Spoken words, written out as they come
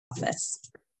office.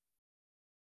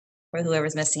 Or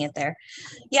whoever's missing it there.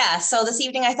 Yeah, so this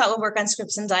evening I thought we'd work on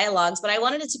scripts and dialogues, but I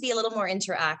wanted it to be a little more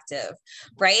interactive,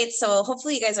 right? So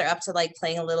hopefully you guys are up to like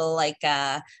playing a little like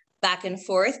back and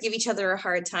forth, give each other a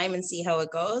hard time and see how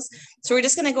it goes. So we're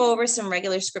just gonna go over some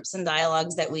regular scripts and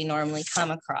dialogues that we normally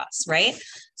come across, right?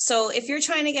 So if you're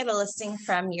trying to get a listing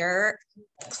from your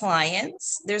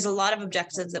clients, there's a lot of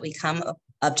objections that we come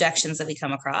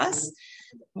across.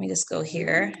 Let me just go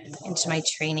here into my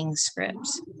training script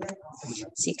so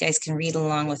you guys can read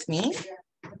along with me.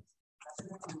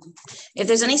 If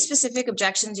there's any specific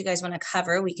objections you guys want to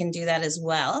cover, we can do that as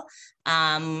well.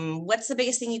 What's the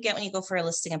biggest thing you get when you go for a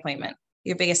listing appointment?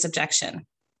 Your biggest objection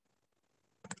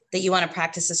that you want to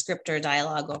practice a script or a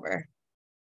dialogue over?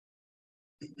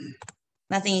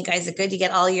 Nothing, you guys are good. You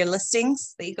get all your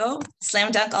listings. There you go.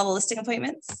 Slam dunk all the listing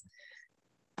appointments.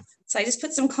 So I just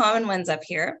put some common ones up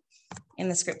here in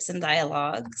the scripts and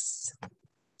dialogues.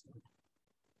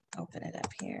 Open it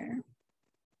up here.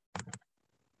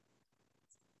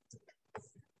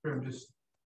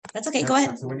 That's okay, go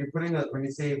ahead. So when you're when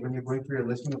you're going for your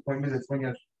listing appointment, it's when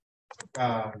you're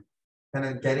kind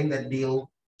of getting that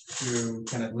deal to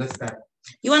kind of list that.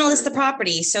 You want to list the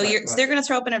property. So they're going to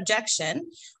throw up an objection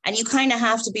and you kind of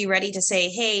have to be ready to say,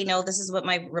 hey, no, this is what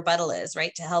my rebuttal is,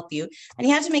 right? To help you. And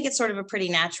you have to make it sort of a pretty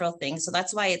natural thing. So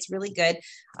that's why it's really good.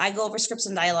 I go over scripts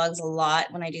and dialogues a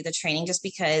lot when I do the training, just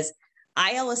because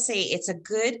I always say it's a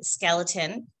good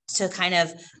skeleton to kind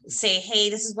of say, hey,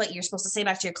 this is what you're supposed to say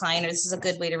back to your client, or this is a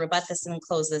good way to rebut this and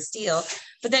close this deal.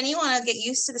 But then you want to get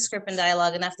used to the script and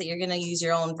dialogue enough that you're going to use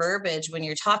your own verbiage when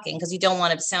you're talking, because you don't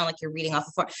want to sound like you're reading off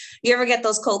a form. You ever get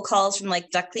those cold calls from like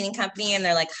duct cleaning company and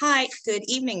they're like, hi, good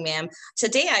evening, ma'am.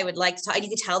 Today I would like to talk. You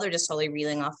can tell they're just totally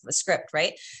reading off of a script,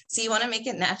 right? So you want to make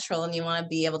it natural and you want to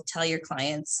be able to tell your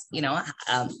clients, you know,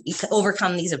 you can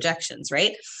overcome these objections,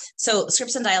 right? So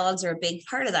scripts and dialogues are a big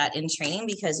part of that in training,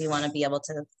 because you want to be able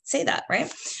to say that,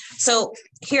 right? So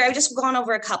here I've just gone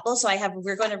over a couple. So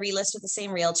we're going to relist with the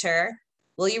same realtor.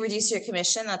 Will you reduce your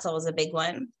commission? That's always a big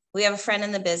one. We have a friend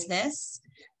in the business.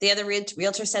 The other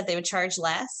realtor said they would charge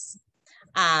less.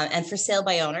 And for sale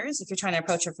by owners, if you're trying to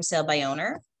approach her for sale by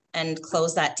owner and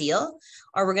close that deal,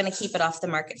 or we're going to keep it off the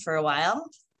market for a while.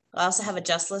 I also have a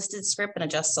just listed script and a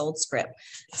just sold script.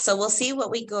 So we'll see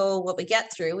what we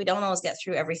get through. We don't always get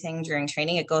through everything during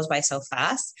training. It goes by so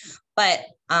fast. But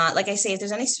like I say, if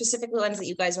there's any specific ones that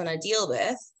you guys want to deal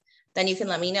with, then you can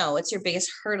let me know. What's your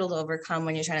biggest hurdle to overcome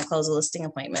when you're trying to close a listing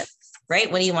appointment, right?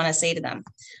 What do you want to say to them?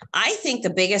 I think the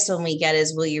biggest one we get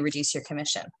is, will you reduce your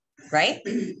commission, right?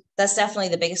 That's definitely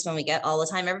the biggest one we get all the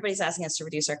time. Everybody's asking us to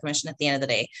reduce our commission at the end of the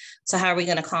day. So how are we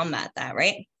going to combat that,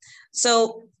 right?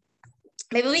 So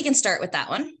maybe we can start with that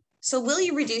one. So will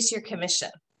you reduce your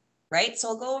commission, right? So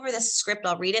I'll go over this script,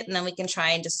 I'll read it, and then we can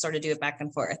try and just sort of do it back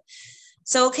and forth.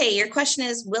 So, okay, your question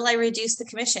is, will I reduce the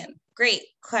commission? Great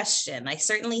question. I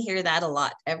certainly hear that a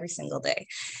lot every single day.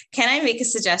 Can I make a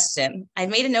suggestion? I've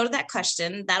made a note of that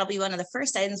question. That'll be one of the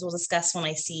first items we'll discuss when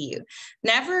I see you.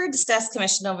 Never discuss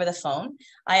commission over the phone.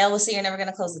 I always say you're never going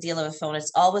to close the deal over the phone.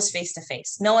 It's always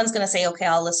face-to-face. No one's going to say, okay,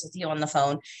 I'll list with you on the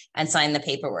phone and sign the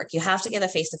paperwork. You have to get a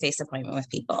face-to-face appointment with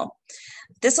people.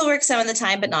 This will work some of the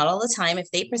time, but not all the time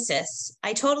if they persist.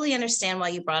 I totally understand why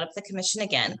you brought up the commission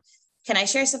again. Can I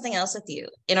share something else with you?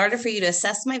 In order for you to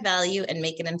assess my value and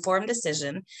make an informed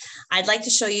decision, I'd like to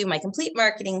show you my complete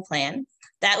marketing plan.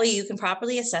 That way you can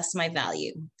properly assess my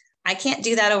value. I can't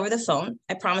do that over the phone.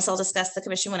 I promise I'll discuss the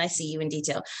commission when I see you in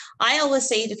detail. I always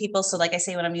say to people, so like I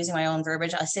say when I'm using my own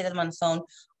verbiage, I say to them on the phone,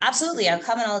 absolutely, I'll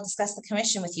come and I'll discuss the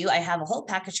commission with you. I have a whole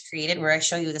package created where I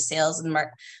show you the sales and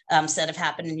that have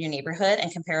happened in your neighborhood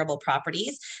and comparable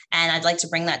properties. And I'd like to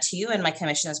bring that to you, and my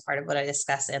commission is part of what I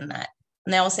discuss in that.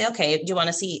 And they will say, okay, do you want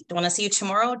to see you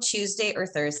tomorrow, Tuesday, or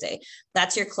Thursday?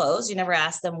 That's your close. You never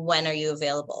ask them, when are you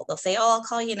available? They'll say, oh, I'll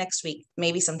call you next week,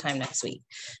 maybe sometime next week.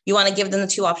 You want to give them the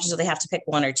two options, so they have to pick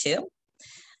one or two.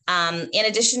 In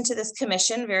addition to this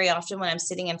commission, very often when I'm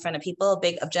sitting in front of people, a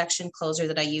big objection closer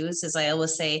that I use is I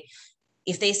always say,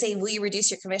 if they say, will you reduce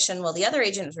your commission? Well, the other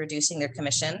agent is reducing their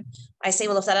commission. I say,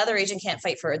 well, if that other agent can't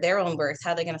fight for their own worth,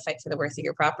 how are they going to fight for the worth of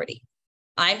your property?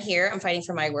 I'm here, I'm fighting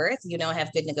for my worth. You know, I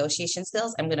have good negotiation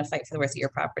skills. I'm going to fight for the worth of your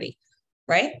property,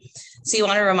 right? So you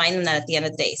want to remind them that at the end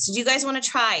of the day. So do you guys want to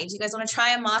try? Do you guys want to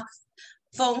try a mock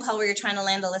phone call where you're trying to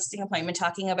land a listing appointment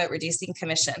talking about reducing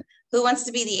commission? Who wants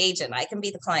to be the agent? I can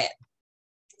be the client.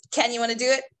 Ken, you want to do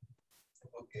it?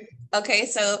 Okay,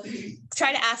 so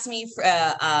try to ask me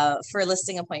for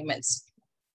listing appointments.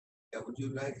 Would you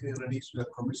like to reduce your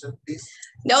commission, please?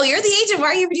 No, you're the agent. Why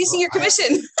are you reducing your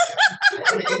commission?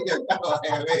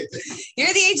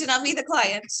 You're the agent. I'll be the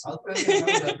client.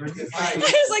 I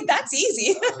was like, that's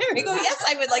easy. We go, yes,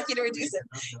 I would like you to reduce it.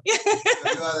 You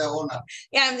are the owner.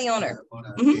 Yeah, I'm the owner.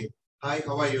 Okay. Hi,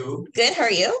 how are you? Good. How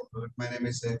are you? Good. My name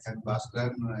is Ken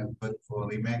Bhaskaran. I work for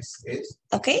Remax Edge.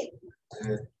 Okay.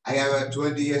 I have a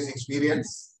 20 years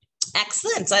experience.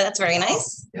 Excellent. So that's very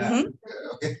nice. Yeah.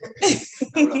 Okay.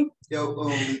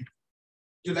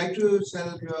 You like to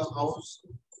sell your house?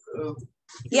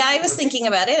 Yeah, I was thinking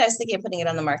about it. I was thinking of putting it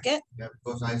on the market. Yeah,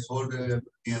 because I sold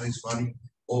nearest one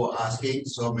or asking,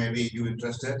 so maybe you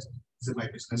interested. This is my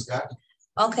business card.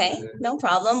 Okay, no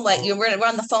problem. What we're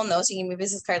on the phone though, so you can give me a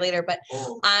business card later. But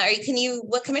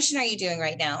what commission are you doing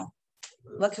right now?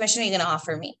 What commission are you going to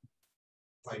offer me?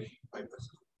 5%.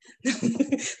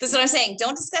 This is what I'm saying.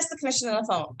 Don't discuss the commission on the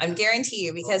phone. I'm guarantee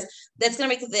you, because that's going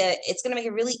to make it's going to make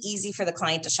it really easy for the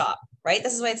client to shop, right?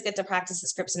 This is why it's good to practice the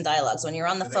scripts and dialogues when you're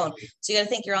on the phone. So you got to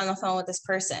think you're on the phone with this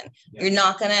person. Yeah. You're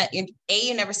not going to,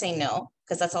 you never say no,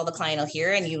 because that's all the client will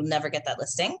hear and you'll never get that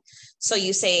listing. So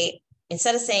you say,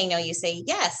 instead of saying no, you say,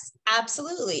 yes,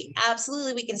 absolutely.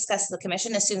 Absolutely. We can discuss the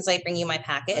commission. As soon as I bring you my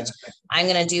package, I'm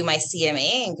going to do my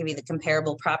CMA and give you the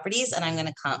comparable properties. And I'm going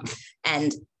to come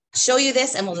and show you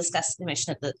this and we'll discuss the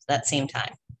commission at that same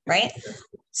time. Right.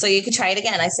 So you could try it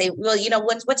again. I say, well,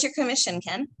 what's your commission,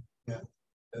 Ken? Yeah.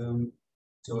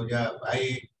 So yeah,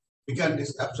 we can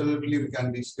absolutely, we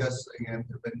can discuss again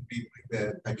when we bring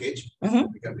the package.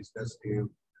 We can discuss.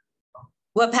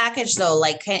 What package though?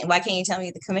 Like, why can't you tell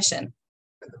me the commission?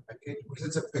 The package. What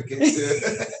is a package?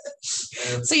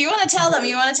 So you want to tell them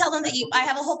that I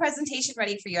have a whole presentation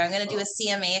ready for you. I'm going to do a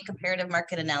CMA, a comparative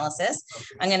market analysis. Okay.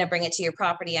 I'm going to bring it to your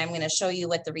property. I'm going to show you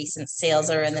what the recent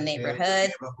sales are in the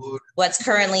neighborhood, what's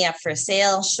currently up for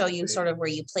sale, show you sort of where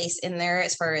you place in there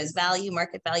as far as value,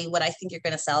 market value, what I think you're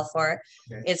going to sell for.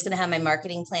 Okay. It's going to have my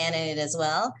marketing plan in it as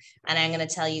well. And I'm going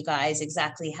to tell you guys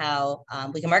exactly how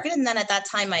we can market it. And then at that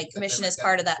time, my commission is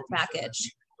part of that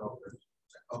package. Okay.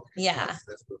 Yeah,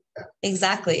 that's good. Yeah.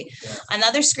 Exactly. Yeah.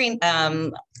 Another screen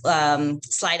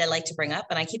slide I like to bring up,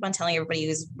 and I keep on telling everybody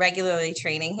who's regularly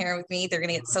training here with me, they're going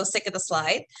to get so sick of the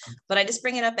slide, but I just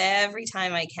bring it up every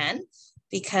time I can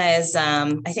because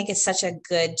I think it's such a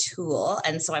good tool.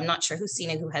 And so I'm not sure who's seen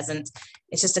it, who hasn't.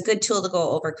 It's just a good tool to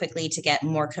go over quickly to get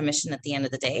more commission at the end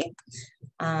of the day.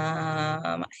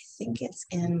 I think it's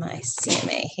in my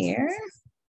CMA here.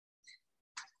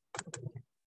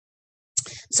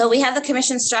 So we have the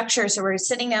commission structure. So we're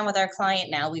sitting down with our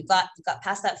client now. We've got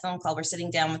past that phone call. We're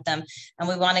sitting down with them and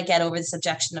we want to get over this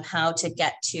objection of how to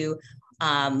get to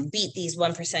beat these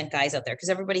 1% guys out there. Because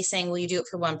everybody's saying, will you do it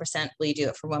for 1%? Will you do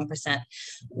it for 1%?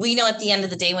 We know at the end of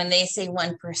the day, when they say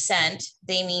 1%,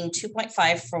 they mean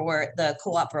 2.5 for the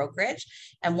co-op brokerage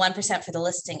and 1% for the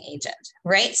listing agent,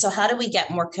 right? So how do we get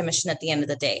more commission at the end of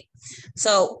the day?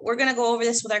 So we're going to go over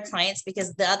this with our clients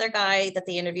because the other guy that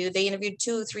they interviewed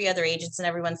 2 or 3 other agents and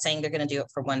everyone's saying they're going to do it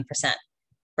for 1%.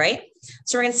 Right?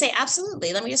 So we're going to say,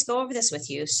 absolutely. Let me just go over this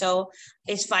with you. So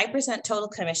it's 5% total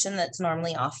commission that's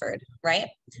normally offered, right?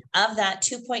 Of that,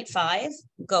 2.5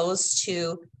 goes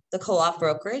to the co-op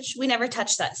brokerage. We never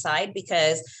touch that side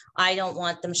because I don't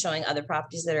want them showing other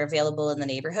properties that are available in the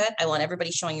neighborhood. I want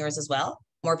everybody showing yours as well.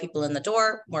 More people in the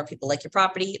door, more people like your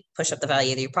property, push up the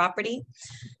value of your property.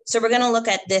 So we're going to look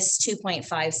at this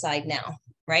 2.5 side now,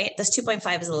 right? This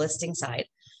 2.5 is the listing side.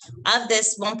 Of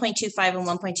this, 1.25 and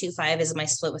 1.25 is my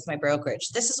split with my brokerage.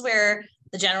 This is where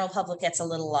the general public gets a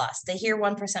little lost. They hear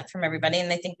 1% from everybody and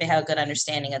they think they have a good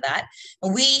understanding of that.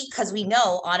 And we, because we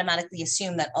know, automatically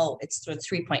assume that, oh, it's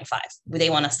 3.5. They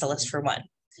want us to list for 1.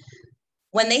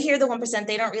 When they hear the 1%,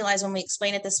 they don't realize when we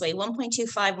explain it this way,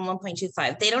 1.25 and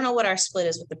 1.25, they don't know what our split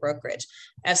is with the brokerage.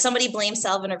 If somebody blames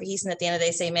Salvin or Verheesen at the end of the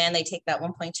day, say, man, they take that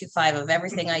 1.25 of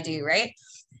everything I do, right?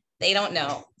 They don't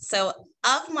know. So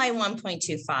of my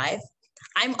 1.25,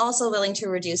 I'm also willing to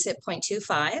reduce it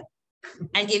 0.25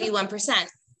 and give you 1%,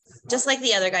 just like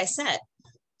the other guy said.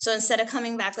 So instead of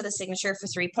coming back with a signature for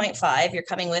 3.5, you're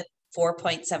coming with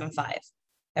 4.75.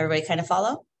 Everybody kind of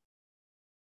follow?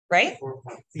 Right?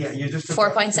 Yeah, you just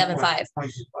 4.75.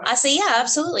 I say, yeah,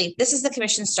 absolutely. This is the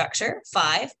commission structure,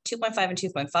 5, 2.5 and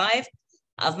 2.5.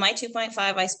 Of my 2.5,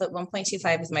 I split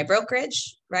 1.25 with my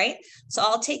brokerage, right? So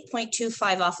I'll take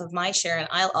 0.25 off of my share and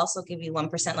I'll also give you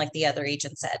 1% like the other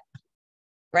agent said,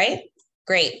 right?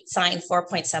 Great, sign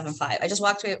 4.75. I just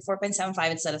walked away at 4.75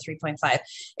 instead of 3.5.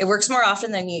 It works more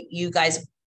often than you guys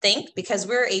think because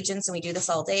we're agents and we do this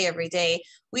all day, every day.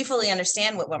 We fully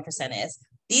understand what 1% is.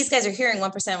 These guys are hearing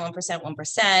 1%, 1%,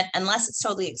 1%, unless it's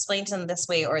totally explained to them this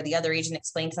way, or the other agent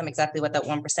explained to them exactly what that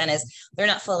 1% is. They're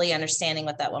not fully understanding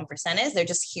what that 1% is. They're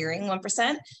just hearing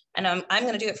 1%. And I'm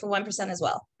going to do it for 1% as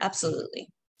well. Absolutely.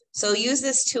 So use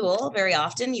this tool very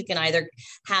often. You can either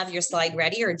have your slide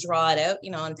ready or draw it out, you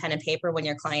know, on pen and paper when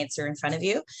your clients are in front of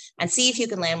you, and see if you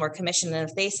can land more commission. And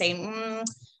if they say,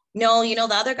 no, you know,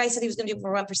 the other guy said he was going to do it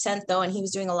for 1% though, and he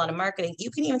was doing a lot of marketing,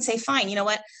 you can even say, fine, you know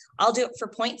what, I'll do it for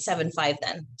 0.75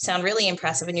 then. Sound really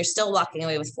impressive. And you're still walking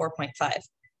away with 4.5,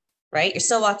 right? You're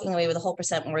still walking away with a whole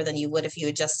percent more than you would if you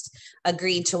had just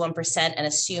agreed to 1% and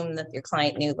assumed that your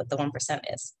client knew what the 1%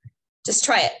 is. Just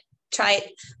try it. Try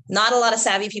it. Not a lot of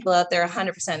savvy people out there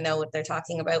 100% know what they're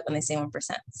talking about when they say 1%.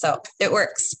 So it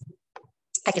works.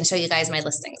 I can show you guys my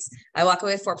listings. I walk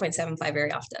away with 4.75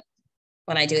 very often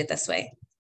when I do it this way.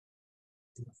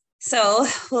 So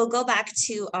we'll go back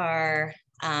to our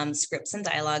scripts and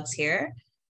dialogues here.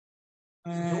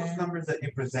 Those numbers that you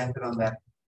presented on that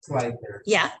slide there.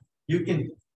 Yeah. You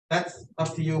can, that's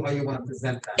up to you how you want to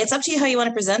present that. It's up to you how you want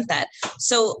to present that.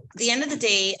 So at the end of the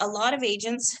day, a lot of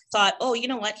agents thought, oh, you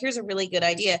know what, here's a really good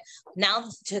idea. Now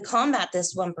to combat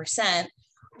this 1%,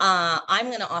 I'm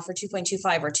going to offer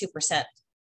 2.25 or 2%,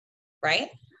 right?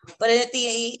 But at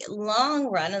the long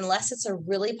run, unless it's a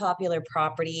really popular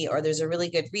property or there's a really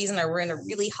good reason, or we're in a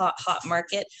really hot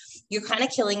market, you're kind of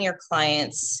killing your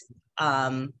clients'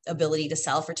 ability to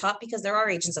sell for top, because there are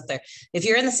agents up there. If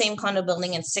you're in the same condo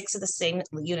building and 6 of the same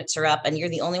units are up and you're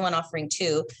the only one offering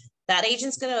 2, that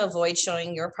agent's going to avoid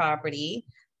showing your property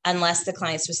unless the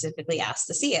client specifically asks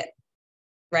to see it.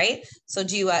 Right? So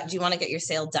do you want to get your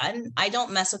sale done? I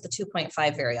don't mess with the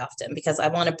 2.5 very often because I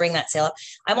want to bring that sale up.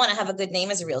 I want to have a good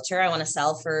name as a realtor. I want to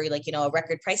sell for, like, you know, a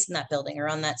record price in that building or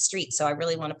on that street. So I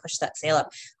really want to push that sale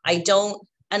up. I don't,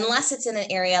 unless it's in an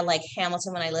area like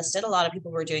Hamilton. When I listed, a lot of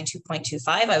people were doing 2.25.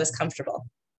 I was comfortable,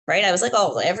 right? I was like,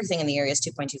 oh, everything in the area is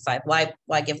 2.25.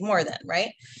 Why give more then,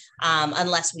 right?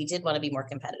 Unless we did want to be more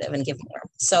competitive and give more.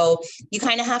 So you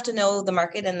kind of have to know the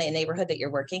market and the neighborhood that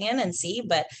you're working in and see,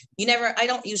 but I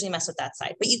don't usually mess with that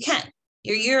side, but you can.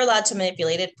 You're allowed to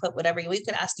manipulate it, put whatever you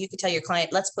could tell your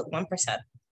client, let's put 1%.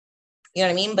 You know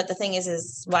what I mean? But the thing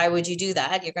is why would you do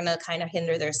that? You're going to kind of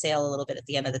hinder their sale a little bit at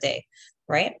the end of the day,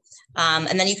 right?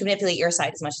 And then you can manipulate your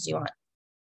side as much as you want.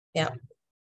 Yeah.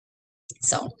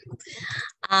 So,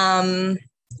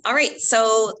 all right.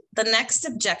 So the next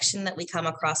objection that we come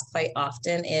across quite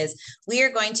often is we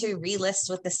are going to relist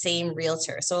with the same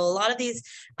realtor. So a lot of these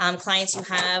clients you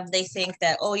have, they think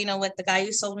that, oh, you know what, the guy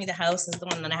who sold me the house is the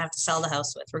one that I have to sell the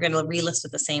house with. We're going to relist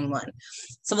with the same one.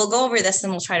 So we'll go over this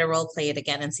and we'll try to role play it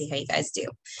again and see how you guys do.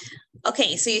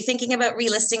 Okay. So you're thinking about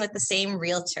relisting with the same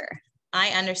realtor. I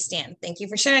understand. Thank you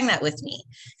for sharing that with me.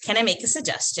 Can I make a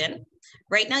suggestion?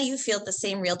 Right now, you feel the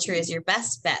same realtor is your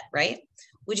best bet, right?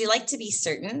 Would you like to be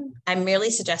certain? I'm merely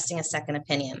suggesting a second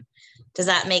opinion. Does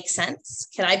that make sense?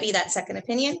 Can I be that second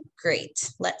opinion?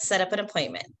 Great. Let's set up an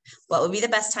appointment. What would be the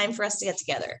best time for us to get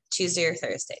together? Tuesday or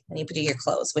Thursday? And you put your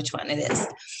close, which one it is.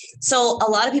 So a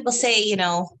lot of people say, you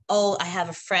know, oh, I have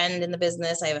a friend in the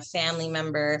business. I have a family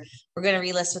member. We're going to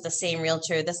relist with the same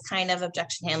realtor. This kind of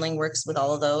objection handling works with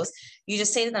all of those. You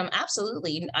just say to them,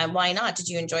 absolutely. Why not? Did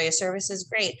you enjoy your services?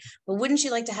 Great. But wouldn't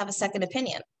you like to have a second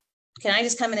opinion? Can I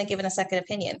just come in and give it a second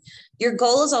opinion? Your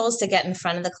goal is always to get in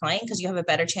front of the client because you have a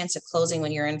better chance of closing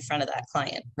when you're in front of that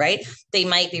client, right? They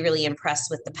might be really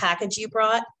impressed with the package you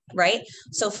brought, right?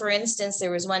 So for instance, there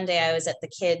was one day I was at the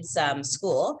kids'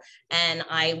 school and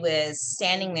I was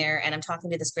standing there and I'm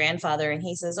talking to this grandfather and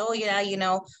he says, oh yeah, you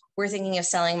know, we're thinking of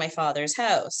selling my father's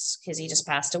house because he just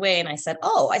passed away. And I said,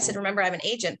 remember, I'm an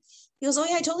agent. He goes, oh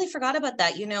yeah, I totally forgot about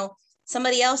that. You know,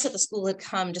 somebody else at the school had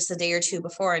come just a day or two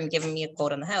before and given me a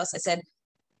quote on the house. I said,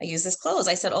 I use this close.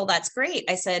 I said, oh, that's great.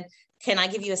 I said, can I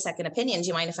give you a second opinion? Do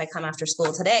you mind if I come after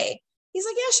school today? He's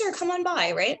like, yeah, sure. Come on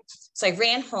by. Right. So I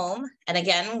ran home. And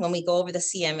again, when we go over the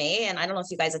CMA, and I don't know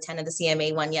if you guys attended the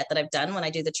CMA one yet that I've done, when I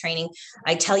do the training,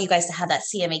 I tell you guys to have that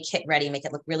CMA kit ready, make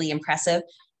it look really impressive.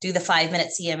 Do the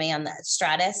 5-minute CMA on the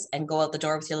Stratus and go out the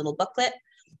door with your little booklet.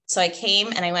 So I came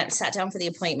and I went and sat down for the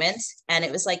appointment, and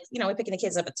it was like, you know, we're picking the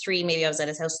kids up at 3, maybe I was at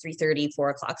his house 3:30, 4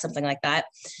 o'clock, something like that.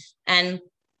 And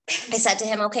I said to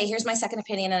him, okay, here's my second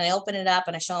opinion. And I open it up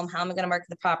and I show him how I'm going to market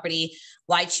the property.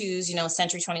 Why choose, you know,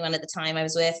 Century 21 at the time I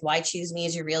was with, why choose me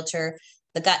as your realtor,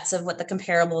 the guts of what the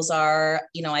comparables are.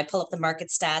 You know, I pull up the market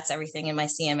stats, everything in my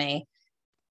CMA.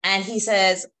 And he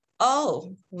says,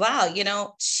 oh, wow, you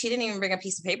know, she didn't even bring a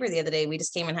piece of paper the other day. We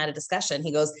just came and had a discussion.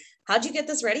 He goes, how'd you get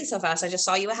this ready so fast? I just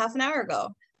saw you a half an hour ago,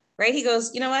 right? He goes,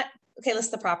 you know what? Okay,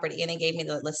 list the property. And he gave me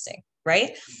the listing,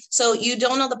 right? So you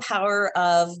don't know the power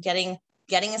of getting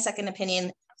a second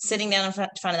opinion, sitting down in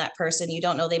front of that person. You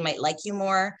don't know, they might like you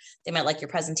more. They might like your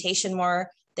presentation more.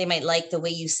 They might like the way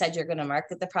you said you're going to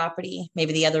market the property.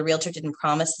 Maybe the other realtor didn't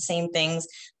promise the same things.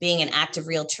 Being an active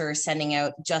realtor, sending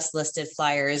out just listed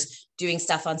flyers, doing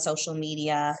stuff on social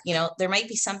media, you know, there might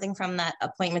be something from that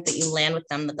appointment that you land with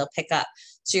them that they'll pick up.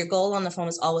 So your goal on the phone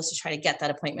is always to try to get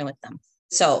that appointment with them.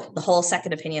 So the whole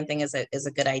second opinion thing is a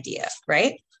good idea,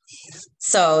 right?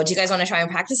 So do you guys want to try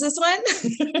and practice this one?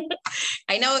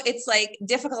 I know it's like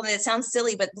difficult and it sounds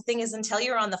silly, but the thing is, until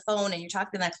you're on the phone and you're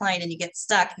talking to that client and you get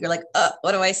stuck, you're like,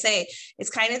 what do I say? It's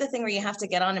kind of the thing where you have to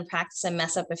get on and practice and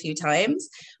mess up a few times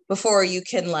before you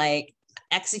can like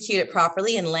execute it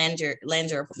properly and land your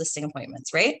listing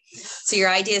appointments, right? So your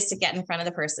idea is to get in front of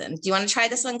the person. Do you want to try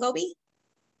this one, Gobi?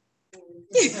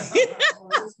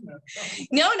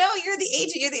 No, you're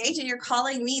the agent. You're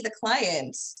calling me the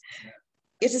client.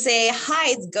 You have to say,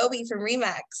 hi, it's Gobi from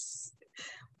Remax.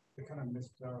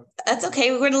 That's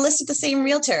okay. We're going to list with the same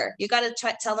realtor. You got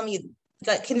to tell them you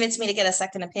got convinced me to get a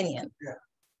second opinion. Yeah,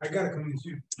 I got to convince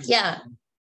you. Yeah.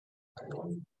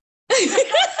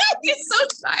 You're so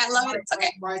shy. I love it. It's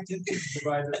okay.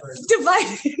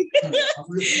 Divided.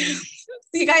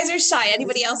 You guys are shy.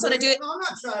 Anybody else want to do it? No, I'm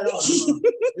not shy at all.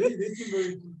 They seem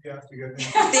very enthusiastic.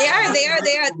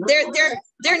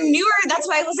 They're newer. That's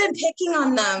why I wasn't picking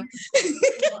on them.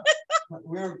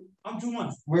 I'm 2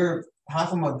 months. We're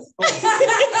half a month.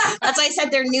 That's why I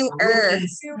said they're newer.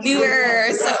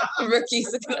 So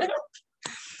rookies.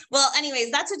 Well,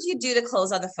 anyways, that's what you do to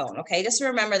close on the phone. Okay. Just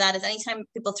remember that is anytime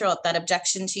people throw up that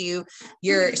objection to you,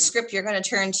 your script you're going to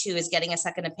turn to is getting a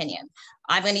second opinion.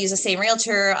 I'm going to use the same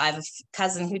realtor. I have a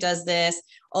cousin who does this.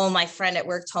 Oh, my friend at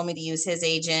work told me to use his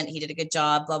agent. He did a good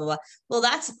job, blah, blah, blah. Well,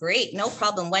 that's great. No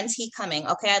problem. When's he coming?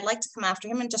 Okay. I'd like to come after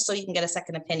him and just so you can get a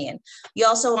second opinion. You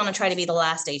also want to try to be the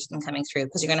last agent coming through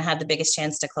because you're going to have the biggest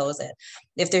chance to close it.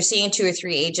 If they're seeing 2 or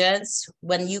 3 agents,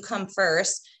 when you come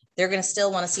first, they're going to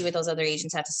still want to see what those other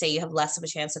agents have to say. You have less of a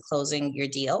chance of closing your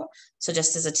deal. So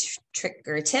just as a trick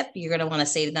or a tip, you're going to want to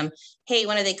say to them, hey,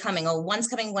 when are they coming? Oh, one's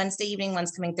coming Wednesday evening,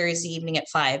 one's coming Thursday evening at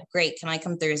 5. Great. Can I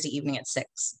come Thursday evening at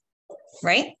 6?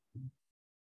 Right?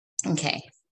 Okay.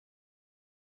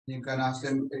 You can ask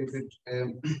them if it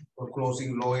for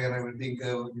closing lawyer, everything,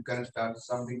 you can start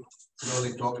something,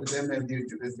 slowly talk to them and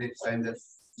they sign that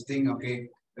thing, okay.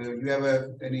 You have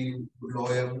any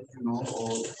lawyer, you know,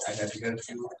 or I have to help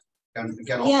you.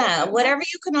 Yeah, whatever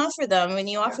you can offer them. When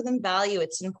you offer them value,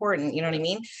 it's important. You know what I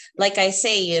mean? Like I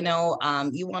say, you know,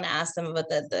 you want to ask them about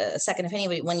the second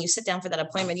opinion, but when you sit down for that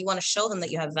appointment, you want to show them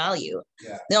that you have value.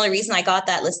 Yeah. The only reason I got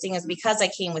that listing is because I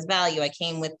came with value. I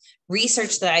came with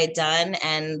research that I had done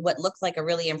and what looked like a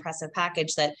really impressive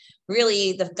package that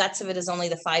really the guts of it is only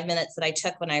the 5 minutes that I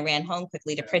took when I ran home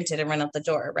quickly to print it and run out the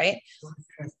door, right?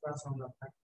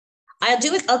 I'll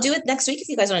do it next week if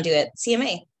you guys want to do it.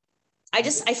 CMA. I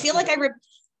feel like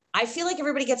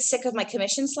everybody gets sick of my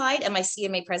commission slide and my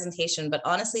CMA presentation, but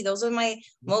honestly, those are my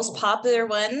most popular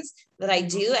ones that I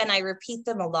do, and I repeat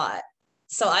them a lot.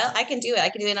 So I can do it. I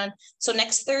can do it on. So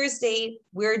next Thursday,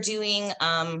 we're doing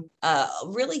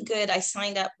really good. I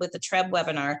signed up with the TREB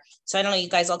webinar. So I don't know, you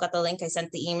guys all got the link. I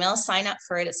sent the email. Sign up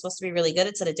for it. It's supposed to be really good.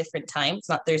 It's at a different time. It's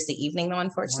not Thursday evening though,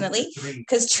 unfortunately,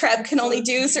 because TREB can only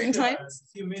do certain times.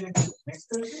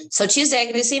 So Tuesday, I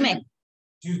can do CMA.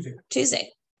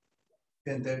 Tuesday.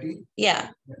 10:30? Yeah.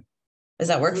 Does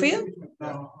that work for you?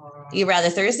 You rather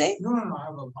Thursday?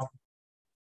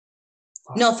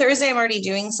 No, Thursday I'm already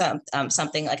doing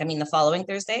something like, I mean, the following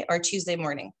Thursday or Tuesday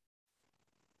morning.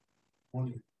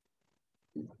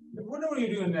 Whatever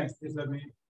you're doing next, just let me,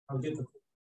 I'll get the.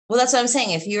 Well, that's what I'm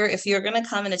saying. If you're going to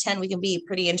come and attend, we can be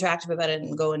pretty interactive about it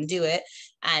and go and do it.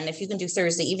 And if you can do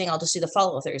Thursday evening, I'll just do the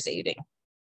following Thursday evening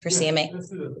for CMA. Let's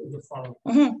do the following.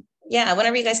 Mm-hmm. Yeah,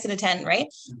 whenever you guys can attend, right?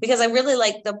 Because I really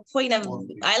like the point of,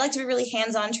 I like to be really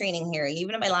hands-on training here.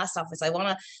 Even at my last office, I want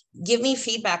to give me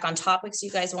feedback on topics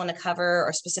you guys want to cover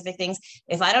or specific things.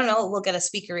 If I don't know, we'll get a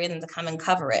speaker in to come and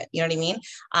cover it. You know what I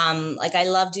mean? Like I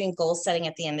love doing goal setting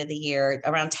at the end of the year.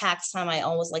 Around tax time, I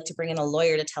always like to bring in a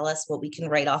lawyer to tell us what we can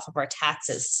write off of our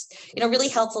taxes. You know, really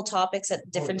helpful topics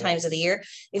at different times of the year.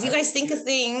 If you guys think of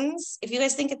things,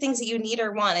 that you need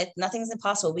or want, nothing's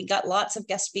impossible. We got lots of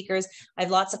guest speakers. I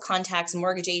have lots of contacts,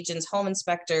 mortgage agents, home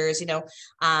inspectors, you know,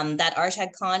 that Arshad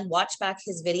Khan, watch back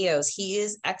his videos. He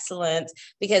is excellent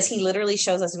because he literally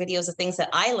shows us videos of things that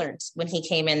I learned when he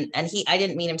came in, and I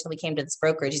didn't meet him until we came to this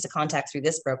brokerage. He's a contact through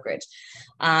this brokerage,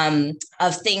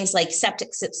 of things like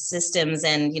septic systems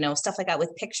and, you know, stuff like that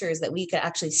with pictures that we could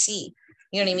actually see,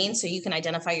 you know what I mean? So you can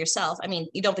identify yourself. I mean,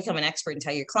 you don't become an expert and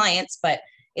tell your clients, but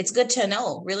it's good to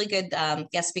know, really good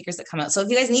guest speakers that come out. So if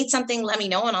you guys need something, let me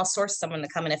know and I'll source someone to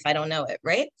come in if I don't know it,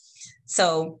 right?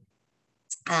 So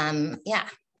yeah.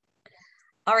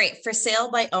 All right, for sale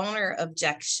by owner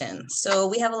objection. So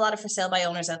we have a lot of for sale by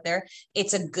owners out there.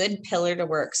 It's a good pillar to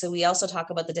work. So we also talk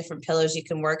about the different pillars you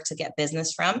can work to get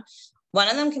business from. One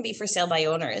of them can be for sale by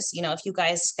owners. You know, if you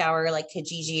guys scour like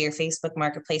Kijiji or Facebook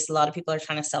Marketplace, a lot of people are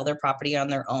trying to sell their property on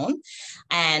their own.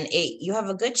 And you have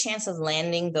a good chance of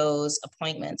landing those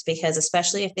appointments because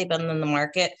especially if they've been in the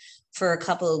market for a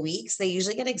couple of weeks, they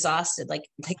usually get exhausted. Like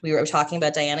we were talking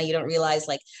about, Diana, you don't realize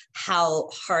like how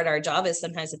hard our job is.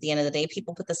 Sometimes at the end of the day,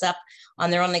 people put this up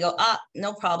on their own. They go,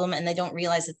 no problem. And they don't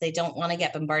realize that they don't want to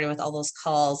get bombarded with all those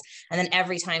calls. And then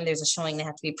every time there's a showing, they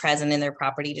have to be present in their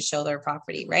property to show their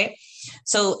property, right?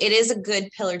 So it is a good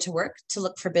pillar to work to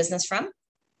look for business from.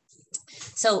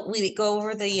 So we go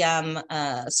over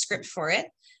the script for it.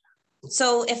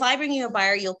 So if I bring you a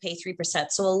buyer, you'll pay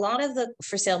 3%. So a lot of the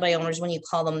for sale by owners, when you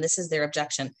call them, this is their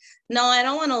objection. No, I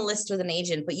don't want to list with an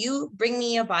agent, but you bring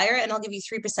me a buyer and I'll give you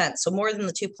 3%. So more than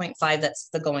the 2.5, that's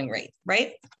the going rate,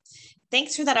 right?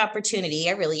 Thanks for that opportunity.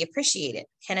 I really appreciate it.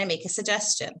 Can I make a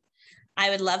suggestion? I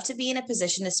would love to be in a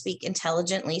position to speak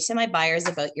intelligently to my buyers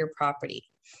about your property.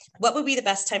 What would be the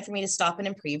best time for me to stop in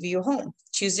and preview your home?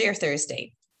 Tuesday or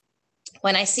Thursday?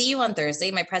 When I see you on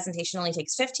Thursday, my presentation only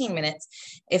takes 15 minutes.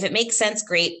 If it makes sense,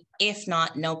 great. If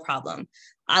not, no problem.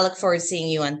 I look forward to seeing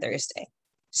you on Thursday.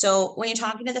 So when you're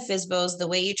talking to the FSBOs, the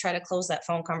way you try to close that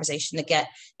phone conversation to get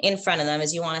in front of them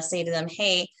is you want to say to them,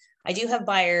 hey, I do have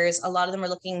buyers. A lot of them are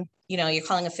looking, you know, you're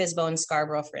calling a FSBO in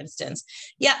Scarborough, for instance.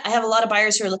 Yeah, I have a lot of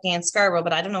buyers who are looking in Scarborough,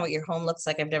 but I don't know what your home looks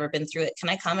like. I've never been through it. Can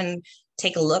I come and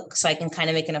take a look so I can kind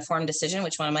of make an informed decision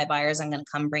which one of my buyers I'm going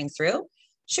to come bring through?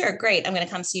 Sure, great. I'm going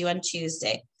to come see you on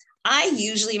Tuesday. I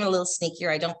usually am a little sneakier.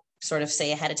 I don't sort of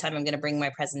say ahead of time, I'm going to bring my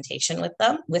presentation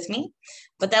with me.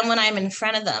 But then when I'm in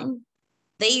front of them,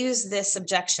 they use this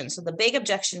objection. So the big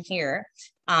objection here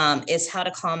is how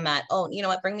to combat, oh, you know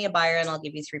what, bring me a buyer and I'll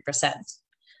give you 3%.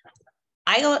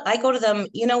 I go to them,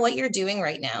 you know what you're doing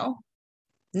right now?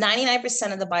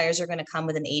 99% of the buyers are going to come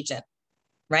with an agent,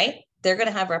 right? They're going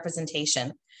to have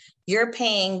representation. You're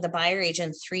paying the buyer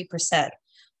agent 3%.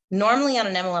 Normally on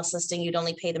an MLS listing, you'd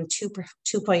only pay them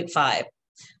 2.5.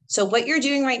 So what you're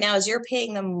doing right now is you're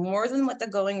paying them more than what the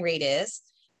going rate is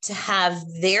to have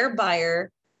their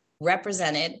buyer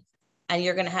represented, and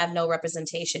you're going to have no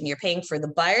representation. You're paying for the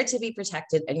buyer to be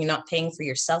protected and you're not paying for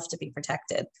yourself to be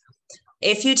protected.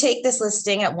 If you take this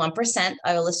listing at 1%,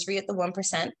 I will list for you at the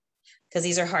 1% because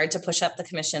these are hard to push up the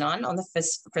commission on the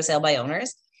for sale by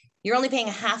owners. You're only paying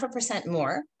 0.5%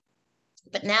 more.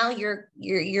 But now you're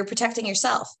protecting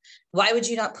yourself. Why would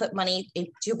you not put money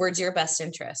towards your best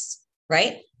interests,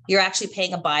 right? You're actually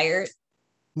paying a buyer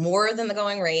more than the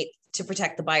going rate to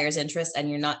protect the buyer's interest, and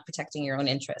you're not protecting your own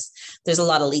interest. There's a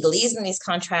lot of legalese in these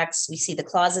contracts. We see the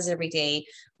clauses every day.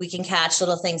 We can catch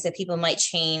little things that people might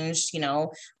change, you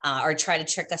know, or try to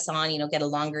trick us on, you know, get a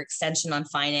longer extension on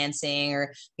financing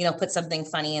or, you know, put something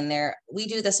funny in there. We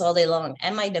do this all day long,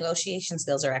 and my negotiation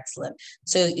skills are excellent.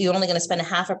 So you're only going to spend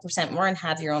 0.5% more and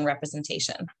have your own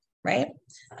representation, right?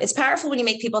 It's powerful when you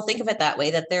make people think of it that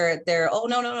way, that they're, oh,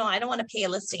 no, I don't want to pay a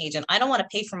listing agent. I don't want to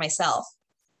pay for myself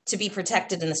to be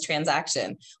protected in this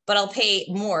transaction, but I'll pay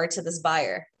more to this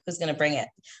buyer who's going to bring it.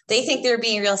 They think they're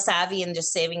being real savvy and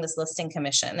just saving this listing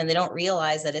commission, and they don't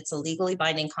realize that it's a legally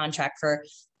binding contract for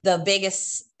the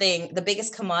biggest thing, the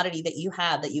biggest commodity that you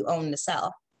have that you own to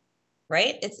sell,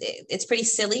 right? It's pretty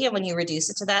silly. And when you reduce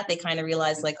it to that, they kind of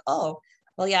realize like, oh,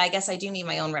 well, yeah, I guess I do need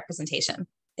my own representation.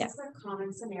 Yeah. Is that a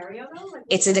common scenario though? Like,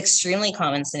 it's an extremely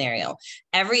common scenario.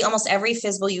 Almost every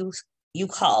FSBO you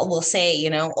call will say, you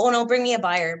know, oh no, bring me a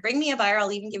buyer,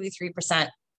 I'll even give you 3%,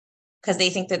 because they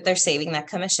think that they're saving that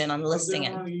commission on the listing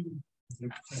end.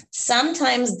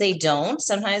 Sometimes they don't.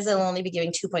 Sometimes they'll only be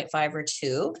giving 2.5 or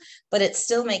 2, but it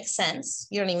still makes sense.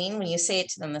 You know what I mean? When you say it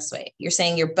to them this way, you're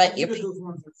saying you're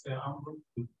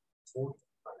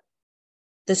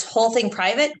this whole thing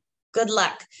private. Good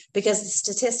luck, because the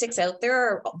statistics out there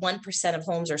are 1% of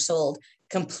homes are sold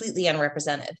completely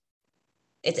unrepresented.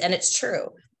 It's true.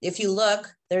 If you look,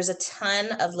 there's a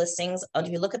ton of listings.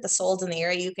 If you look at the solds in the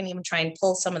area, you can even try and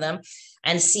pull some of them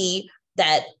and see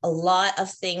that a lot of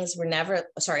things were never,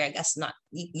 sorry, I guess not.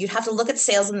 You'd have to look at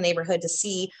sales in the neighborhood to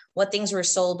see what things were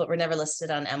sold, but were never listed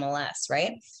on MLS,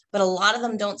 right? But a lot of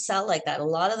them don't sell like that. A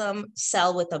lot of them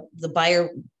sell with the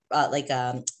buyer,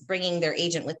 bringing their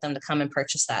agent with them to come and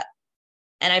purchase that.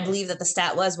 And I believe that the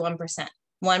stat was 1%.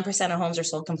 1% of homes are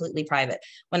sold completely private.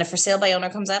 When a for sale by owner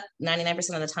comes up,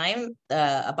 99% of the time,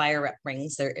 a buyer rep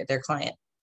brings their client.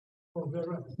 Oh,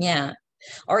 right. Yeah.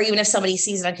 Or even if somebody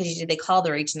sees it on Kijiji, they call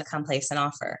their agent to come place an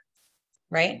offer,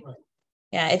 right? Right.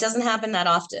 Yeah, it doesn't happen that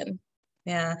often.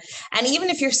 Yeah. And even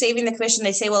if you're saving the commission,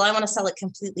 they say, well, I want to sell it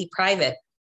completely private.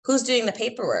 Who's doing the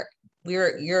paperwork?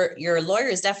 Your lawyer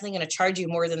is definitely going to charge you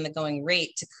more than the going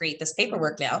rate to create this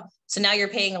paperwork now. So now you're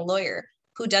paying a lawyer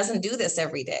who doesn't do this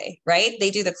every day, right?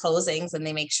 They do the closings and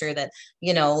they make sure that,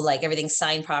 like everything's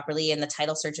signed properly and the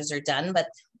title searches are done, but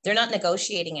they're not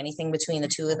negotiating anything between the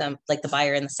two of them, like the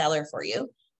buyer and the seller for you,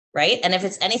 right? And if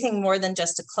it's anything more than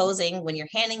just a closing, when you're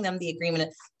handing them the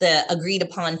agreement, the agreed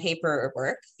upon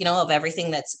paperwork, of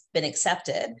everything that's been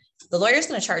accepted, the lawyer's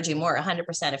going to charge you more 100%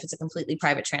 if it's a completely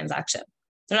private transaction.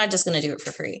 They're not just going to do it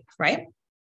for free, right?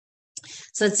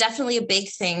 So it's definitely a big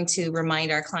thing to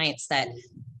remind our clients that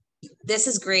this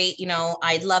is great.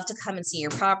 I'd love to come and see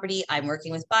your property. I'm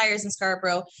working with buyers in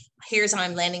Scarborough. Here's how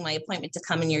I'm landing my appointment to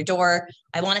come in your door.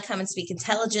 I want to come and speak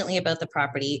intelligently about the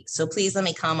property. So please let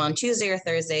me come on Tuesday or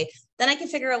Thursday. Then I can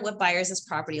figure out what buyers this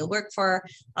property will work for.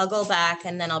 I'll go back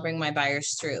and then I'll bring my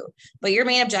buyers through. But your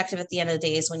main objective at the end of the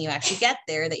day is when you actually get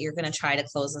there that you're going to try to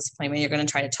close this appointment. You're going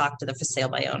to try to talk to the for sale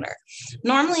by owner.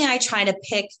 Normally I try to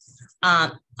pick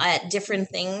at different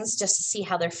things just to see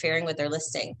how they're faring with their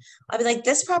listing. I'll be like,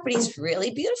 this property is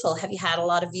really beautiful. Have you had a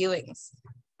lot of viewings?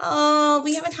 Oh,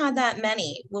 we haven't had that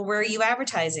many. Well, where are you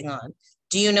advertising on?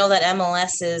 Do you know that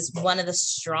MLS is one of the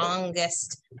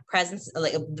strongest presence,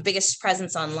 like the biggest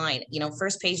presence online?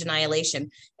 First page annihilation.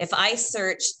 If I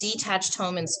search detached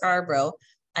home in Scarborough,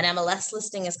 an MLS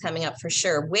listing is coming up for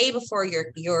sure, way before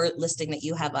your listing that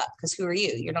you have up. Because who are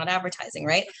you? You're not advertising,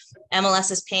 right? MLS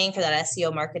is paying for that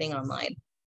SEO marketing online.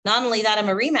 Not only that, I'm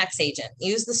a RE/MAX agent.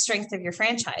 Use the strength of your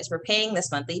franchise. We're paying this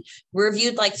monthly. We're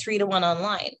viewed like 3-to-1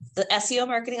 online. The SEO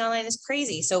marketing online is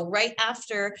crazy. So right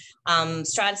after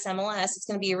Stratus MLS, it's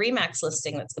going to be a RE/MAX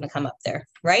listing that's going to come up there,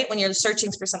 right? When you're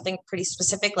searching for something pretty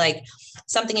specific, like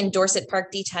something in Dorset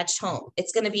Park detached home,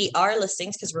 it's going to be our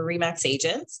listings because we're RE/MAX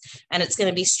agents, and it's going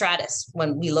to be Stratus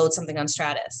when we load something on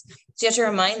Stratus. So you have to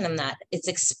remind them that it's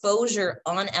exposure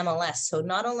on MLS. So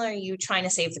not only are you trying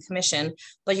to save the commission,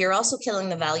 but you're also killing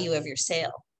the value of your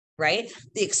sale, right?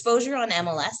 The exposure on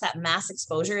MLS, that mass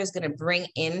exposure, is going to bring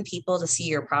in people to see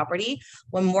your property.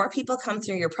 When more people come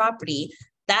through your property,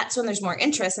 that's when there's more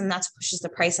interest, and that's what pushes the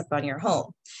price up on your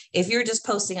home. If you're just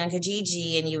posting on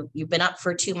Kijiji and you've been up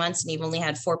for 2 months and you've only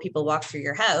had 4 people walk through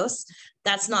your house,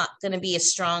 that's not going to be a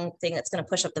strong thing that's going to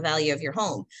push up the value of your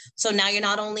home. So now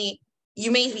you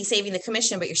may be saving the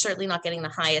commission, but you're certainly not getting the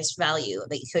highest value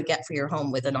that you could get for your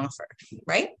home with an offer,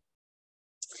 right?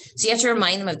 So you have to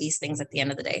remind them of these things at the end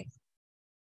of the day.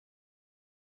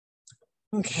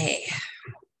 Okay,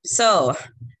 so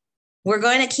we're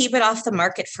going to keep it off the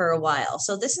market for a while.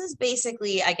 So this is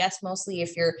basically, I guess, mostly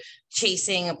if you're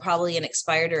chasing probably an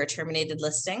expired or a terminated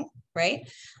listing, right?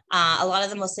 A lot of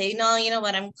them will say, no, you know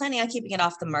what, I'm planning on keeping it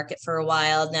off the market for a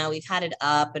while. Now we've had it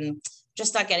up and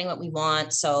just not getting what we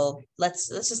want. So let's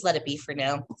just let it be for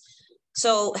now.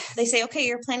 So they say, okay,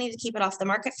 you're planning to keep it off the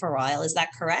market for a while. Is that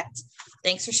correct?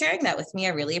 Thanks for sharing that with me. I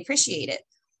really appreciate it.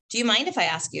 Do you mind if I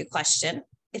ask you a question?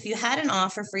 If you had an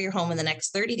offer for your home in the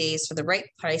next 30 days for the right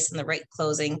price and the right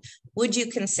closing, would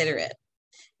you consider it?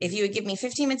 If you would give me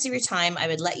 15 minutes of your time, I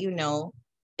would let you know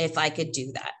if I could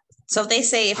do that. So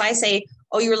if I say,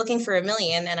 oh, you were looking for $1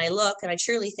 million, and I look and I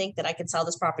truly think that I can sell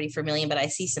this property for $1 million, but I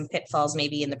see some pitfalls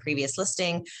maybe in the previous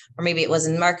listing, or maybe it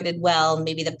wasn't marketed well.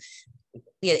 Maybe the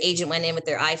agent went in with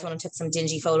their iPhone and took some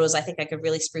dingy photos. I think I could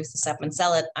really spruce this up and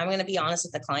sell it. I'm going to be honest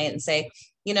with the client and say,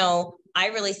 I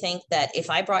really think that if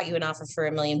I brought you an offer for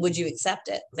 $1 million, would you accept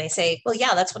it? They say, well,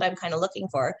 yeah, that's what I'm kind of looking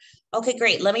for. Okay,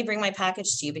 great. Let me bring my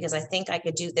package to you because I think I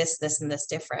could do this, this, and this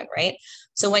different, right?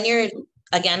 So when you're,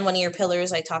 again, one of your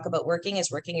pillars I talk about working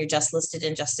your just listed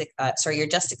and your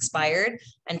just expired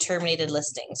and terminated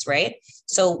listings, right?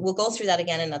 So we'll go through that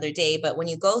again another day, but when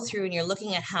you go through and you're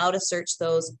looking at how to search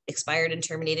those expired and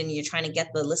terminated, and you're trying to get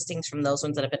the listings from those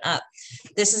ones that have been up,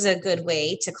 this is a good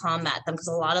way to combat them, because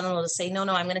a lot of them will just say, no,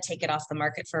 I'm going to take it off the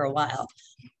market for a while.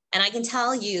 And I can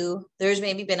tell you, there's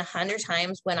maybe been 100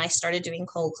 times when I started doing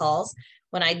cold calls,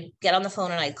 when I get on the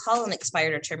phone and I'd call an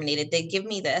expired or terminated, they'd give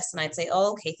me this and I'd say,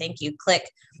 oh, okay, thank you,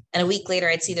 click. And a week later,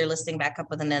 I'd see their listing back up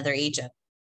with another agent.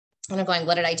 And I'm going,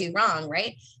 what did I do wrong,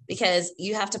 right? Because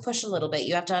you have to push a little bit.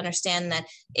 You have to understand that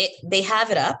they have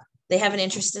it up. They have an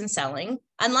interest in selling,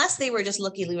 unless they were just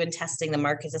looky-loo and testing the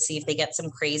market to see if they get some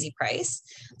crazy price.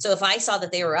 So if I saw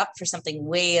that they were up for something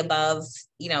way above,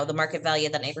 the market value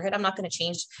of that neighborhood, I'm not going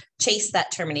to chase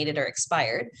that terminated or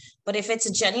expired. But if it's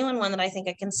a genuine one that I think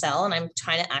I can sell and I'm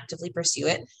trying to actively pursue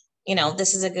it,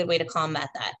 this is a good way to combat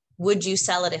that. would you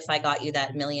sell it if I got you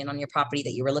that million on your property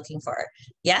that you were looking for?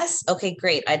 Yes. Okay,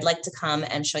 great. I'd like to come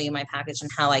and show you my package and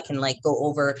how I can like go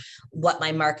over what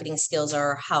my marketing skills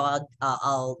are, how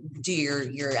I'll do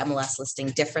your MLS listing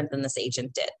different than this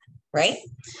agent did. Right?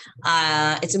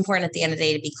 It's important at the end of the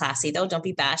day to be classy though. Don't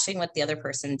be bashing what the other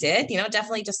person did.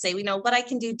 Definitely just say, what I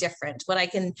can do different, what I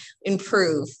can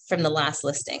improve from the last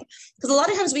listing. Because a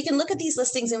lot of times we can look at these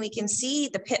listings and we can see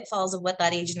the pitfalls of what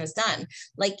that agent has done.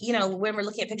 Like, when we're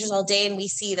looking at pictures all day and we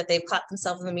see that they've caught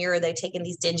themselves in the mirror, they've taken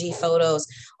these dingy photos,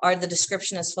 or the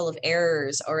description is full of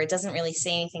errors, or it doesn't really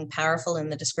say anything powerful in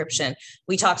the description.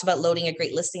 We talked about loading a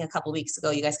great listing a couple of weeks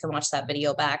ago. You guys can watch that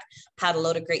video back, how to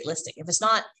load a great listing. If it's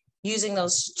not using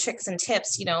those tricks and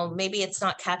tips, maybe it's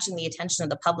not catching the attention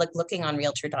of the public looking on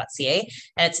realtor.ca,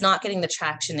 and it's not getting the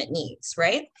traction it needs,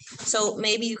 right? So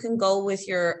maybe you can go with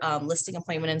your listing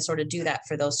appointment and sort of do that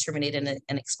for those terminated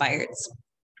and expireds.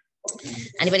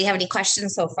 Anybody have any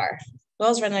questions so far? Well,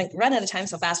 I was run out of time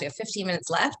so fast. We have 15 minutes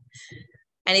left.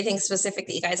 Anything specific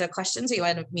that you guys have questions, or you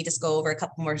want me to just go over a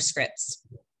couple more scripts?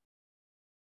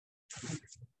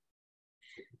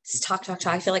 Just talk.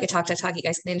 I feel like a talk. You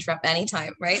guys can interrupt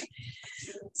anytime, right?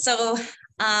 So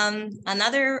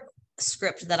another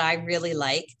script that I really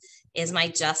like is my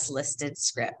just listed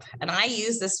script. And I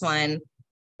use this one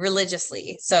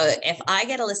religiously. So if I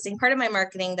get a listing, part of my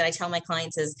marketing that I tell my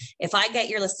clients is, if I get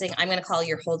your listing, I'm going to call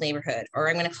your whole neighborhood, or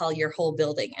I'm going to call your whole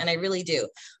building. And I really do.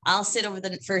 I'll sit over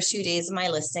the first 2 days of my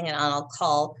listing and I'll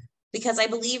call, because I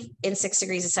believe in 6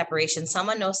 degrees of separation.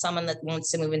 Someone knows someone that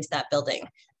wants to move into that building.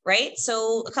 Right?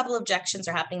 So a couple of objections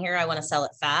are happening here. I want to sell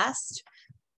it fast.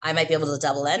 I might be able to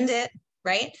double end it,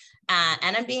 right?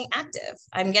 And I'm being active.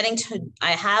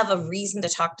 I have a reason to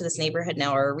talk to this neighborhood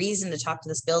now, or a reason to talk to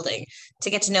this building,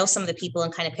 to get to know some of the people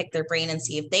and kind of pick their brain and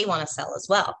see if they want to sell as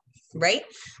well, right?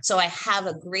 So I have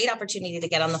a great opportunity to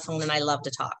get on the phone, and I love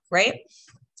to talk, right?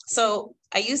 So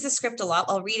I use the script a lot.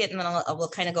 I'll read it and then we'll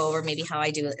kind of go over maybe how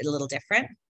I do it a little different.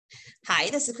 Hi,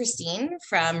 this is Christine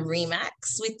from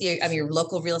RE/MAX with your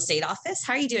local real estate office.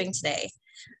 How are you doing today?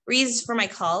 Reason for my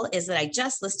call is that I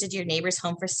just listed your neighbor's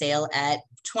home for sale at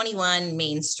 21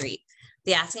 Main Street.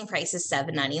 The asking price is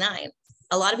 $799.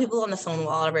 A lot of people on the phone will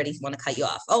already want to cut you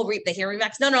off. Oh, they hear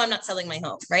RE/MAX. No, I'm not selling my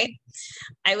home, right?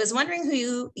 I was wondering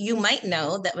who you might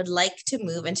know that would like to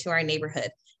move into our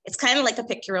neighborhood. It's kind of like a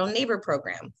pick your own neighbor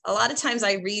program. A lot of times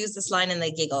I reuse this line and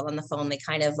they giggle on the phone. They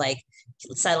kind of like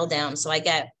settle down. So I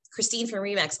get Christine from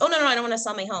RE/MAX. Oh, no, I don't want to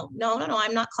sell my home. No,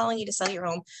 I'm not calling you to sell your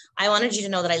home. I wanted you to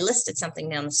know that I listed something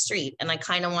down the street, and I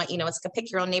kind of want, it's like a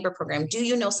pick your own neighbor program. Do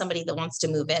you know somebody that wants to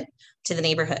move in to the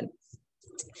neighborhood?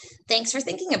 Thanks for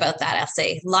thinking about that, I'll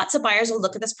say. Lots of buyers will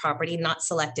look at this property, not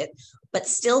select it, but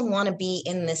still want to be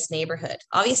in this neighborhood.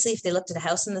 Obviously, if they looked at a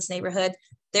house in this neighborhood,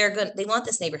 they want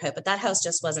this neighborhood, but that house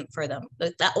just wasn't for them.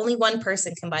 That only one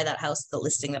person can buy that house, the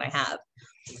listing that I have.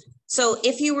 So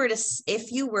if you were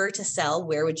to sell,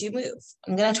 where would you move?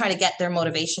 I'm going to try to get their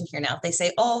motivation here now. If they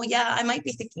say, oh yeah, I might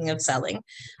be thinking of selling.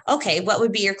 Okay, what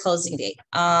would be your closing date?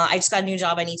 I just got a new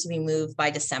job. I need to be moved by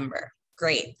December.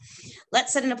 Great.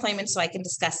 Let's set an appointment so I can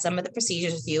discuss some of the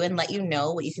procedures with you and let you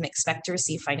know what you can expect to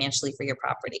receive financially for your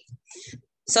property.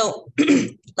 So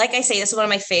like I say, this is one of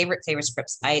my favorite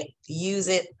scripts. I use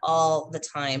it all the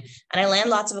time, and I land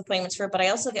lots of appointments for it, but I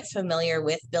also get familiar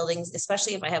with buildings,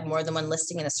 especially if I have more than one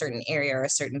listing in a certain area or a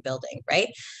certain building, right?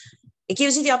 It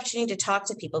gives you the opportunity to talk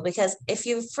to people, because if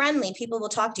you're friendly, people will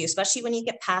talk to you, especially when you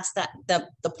get past that,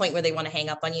 the point where they want to hang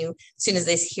up on you as soon as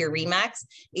they hear RE/MAX.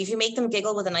 If you make them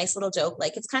giggle with a nice little joke,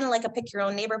 like it's kind of like a pick your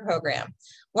own neighbor program.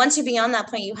 Once you're beyond that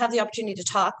point, you have the opportunity to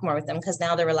talk more with them because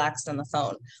now they're relaxed on the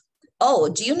phone. Oh,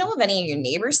 do you know of any of your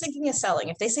neighbors thinking of selling?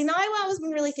 If they say, no, I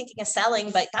wasn't really thinking of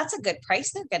selling, but that's a good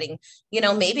price they're getting,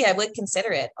 maybe I would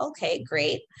consider it. Okay,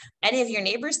 great. Any of your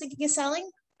neighbors thinking of selling?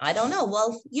 I don't know.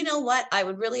 Well, you know what? I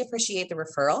would really appreciate the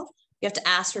referral. You have to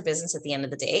ask for business at the end of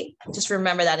the day. Just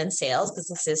remember that in sales, because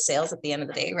this is sales at the end of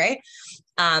the day, right?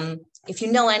 If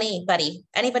you know anybody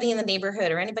in the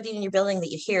neighborhood or anybody in your building that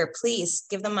you hear, please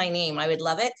give them my name. I would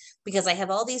love it, because I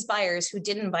have all these buyers who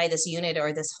didn't buy this unit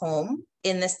or this home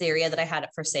in this area that I had it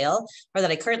for sale, or that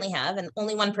I currently have, and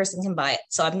only one person can buy it.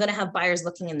 So I'm going to have buyers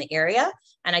looking in the area,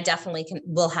 and I definitely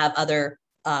will have other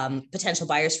potential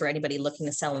buyers for anybody looking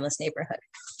to sell in this neighborhood,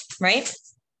 right?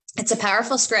 It's a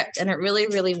powerful script, and it really,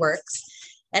 really works.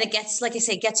 And it gets, like I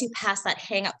say, gets you past that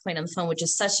hang up point on the phone, which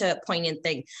is such a poignant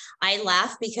thing. I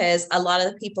laugh because a lot of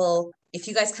the people, if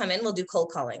you guys come in, we'll do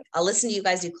cold calling. I'll listen to you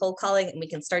guys do cold calling, and we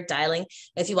can start dialing.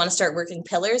 If you want to start working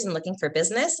pillars and looking for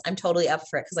business, I'm totally up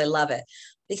for it, because I love it.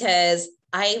 Because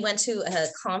I went to a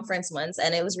conference once,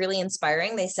 and it was really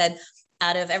inspiring. They said,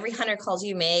 out of every 100 calls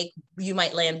you make, you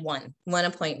might land one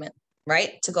appointment.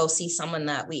 right? To go see someone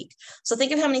that week. So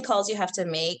think of how many calls you have to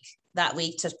make that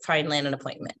week to try and land an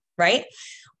appointment, right?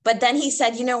 But then he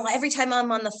said, you know, every time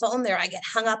I'm on the phone there, I get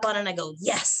hung up on and I go,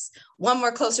 yes, one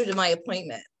more closer to my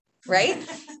appointment. Right.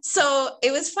 So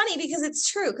it was funny because it's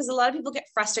true, because a lot of people get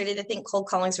frustrated. I think cold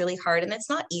calling is really hard and it's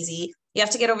not easy. You have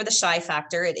to get over the shy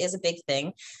factor. It is a big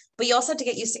thing, but you also have to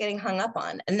get used to getting hung up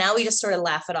on. And now we just sort of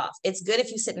laugh it off. It's good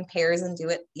if you sit in pairs and do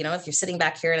it. You know, if you're sitting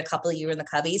back here and a couple of you are in the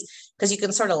cubbies, because you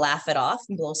can sort of laugh it off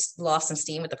and blow off some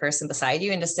steam with the person beside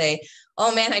you and just say,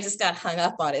 oh man, I just got hung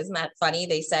up on. Isn't that funny?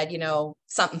 They said, you know,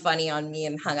 something funny on me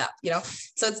and hung up, you know?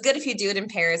 So it's good if you do it in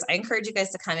pairs. I encourage you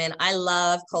guys to come in. I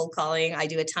love cold calling. I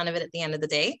do a ton of it at the end of the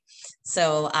day.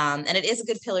 So, and it is a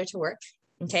good pillar to work.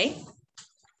 Okay.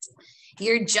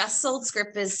 Your just sold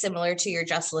script is similar to your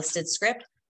just listed script.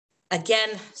 Again,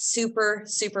 super,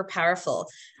 super powerful.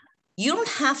 You don't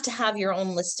have to have your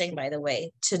own listing, by the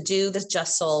way, to do the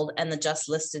just sold and the just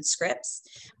listed scripts.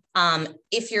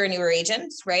 If you're a newer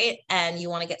agent, right, and you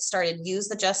want to get started, use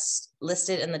the just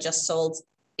listed and the just sold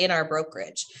in our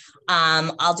brokerage.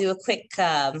 I'll do a quick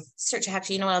search.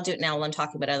 Actually, you know what? I'll do it now while I'm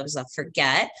talking about others. I'll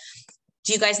forget.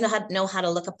 Do you guys know how to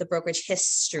look up the brokerage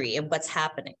history and what's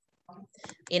happening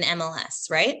in MLS,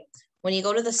 right? When you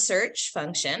go to the search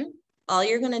function, all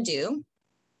you're going to do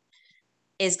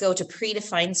is go to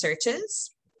predefined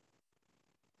searches.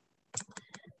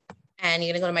 And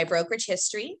you're going to go to my brokerage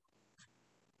history.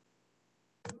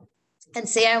 And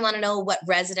say I want to know what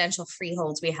residential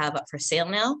freeholds we have up for sale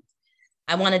now.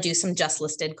 I want to do some just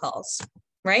listed calls,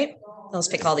 right? I'll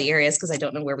just pick all the areas because I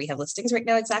don't know where we have listings right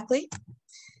now exactly.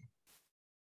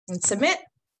 And submit.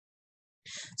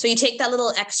 So you take that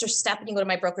little extra step and you go to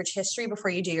my brokerage history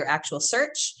before you do your actual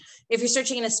search. If you're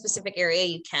searching in a specific area,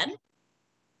 you can.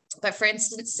 But for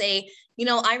instance, say, you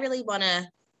know, I really want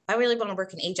to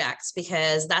work in Ajax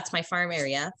because that's my farm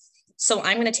area. So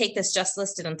I'm going to take this just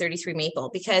listed on 33 Maple,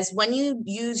 because when you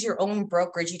use your own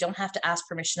brokerage, you don't have to ask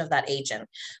permission of that agent.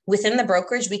 Within the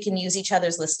brokerage, we can use each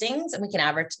other's listings and we can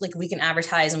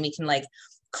advertise and we can like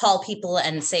call people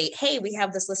and say, hey, we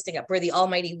have this listing up. We're the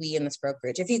almighty we in this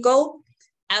brokerage. If you go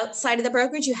outside of the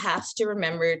brokerage, you have to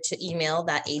remember to email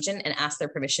that agent and ask their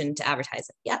permission to advertise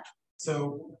it. Yeah.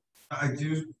 So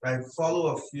I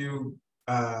follow a few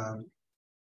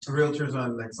realtors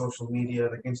on like social media,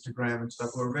 like Instagram and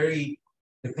stuff, who are very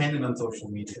dependent on social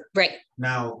media. Right.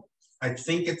 Now, I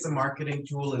think it's a marketing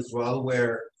tool as well,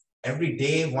 where every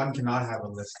day one cannot have a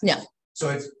listing. No. So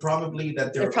it's probably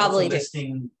that they're probably also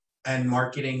listing and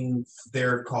marketing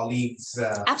their colleagues.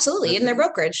 Absolutely, in their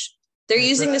brokerage. They're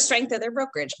using the strength of their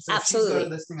brokerage. So absolutely. If she's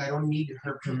got a listing, I don't need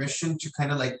her permission to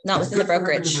kind of like. Not within the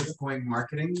brokerage. Going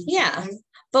marketing. Yeah.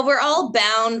 But we're all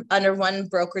bound under one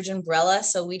brokerage umbrella,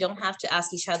 so we don't have to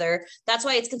ask each other. That's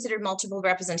why it's considered multiple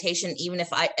representation. Even if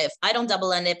I don't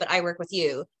double end it, but I work with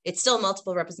you, it's still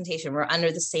multiple representation. We're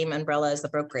under the same umbrella as the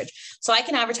brokerage. So I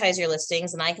can advertise your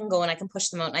listings and I can go and I can push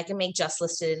them out and I can make just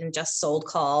listed and just sold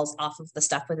calls off of the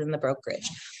stuff within the brokerage.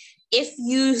 If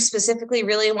you specifically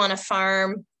really want to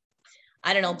farm,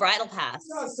 I don't know, Bridle Path,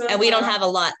 and we don't have a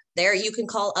lot there, you can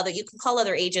call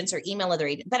other agents or email other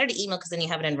agents. Better to email because then you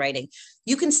have it in writing.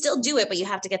 You can still do it, but you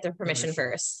have to get their permission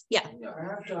first. Yeah. I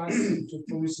have to ask them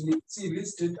to see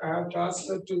listed. I have to ask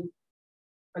them to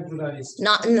advertise.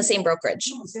 Not in the same brokerage.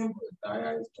 No, same.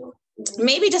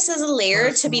 Maybe just as a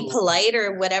layer to be polite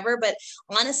or whatever. But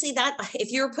honestly, that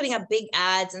if you were putting up big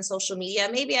ads in social media,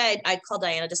 maybe I'd call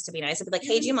Diana just to be nice. I'd be like,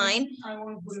 hey, do you mind? I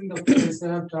want to put in the place. I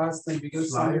have to ask them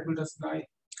because some people just lie.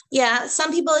 Yeah,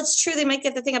 some people, it's true, they might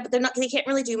get the thing up, but they can't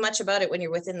really do much about it when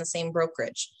you're within the same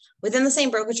brokerage. Within the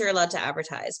same brokerage, you're allowed to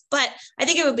advertise. But I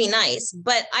think it would be nice.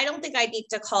 But I don't think I need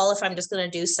to call if I'm just going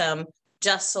to do some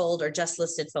just sold or just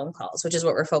listed phone calls, which is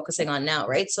what we're focusing on now,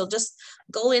 right? So just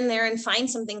go in there and find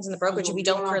some things in the brokerage if you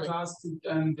don't really.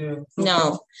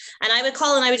 No. And I would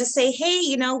call and I would just say, hey,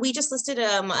 you know, we just listed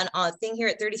a thing here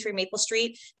at 33 Maple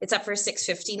Street. It's up for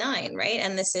 $659, right?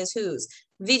 And this is whose?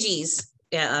 Vigi's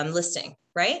listing,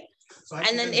 right? So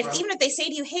and then even if they say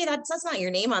to you, hey, that's not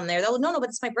your name on there, they'll no, but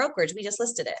it's my brokerage. We just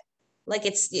listed it. Like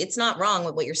it's not wrong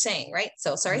with what you're saying, right?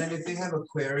 So sorry. And then if they have a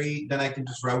query, then I can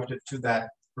just route it to that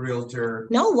realtor.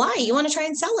 No, why? You want to try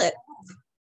and sell it.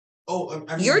 Oh,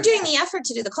 I mean, you're doing the effort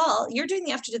to do the call. You're doing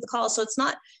the effort to do the call. So it's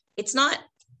not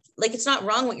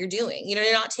wrong what you're doing. You know,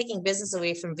 you're not taking business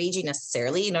away from VG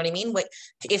necessarily. You know what I mean? What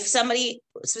if somebody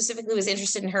specifically was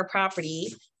interested in her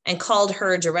property and called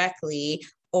her directly,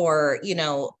 or, you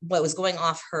know, what was going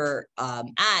off her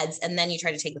ads, and then you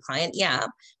try to take the client? Yeah,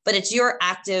 but it's your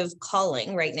active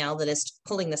calling right now that is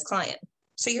pulling this client.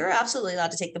 So you're absolutely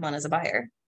allowed to take them on as a buyer.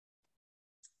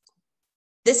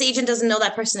 This agent doesn't know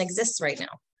that person exists right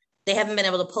now. they haven't been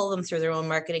able to pull them through their own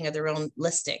marketing or their own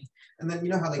listing. And then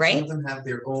you know how like Right? some of them have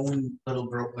their own little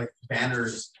like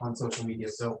banners on social media.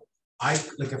 So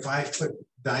if I put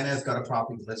Dinah's got a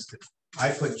property listed, I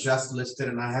put just listed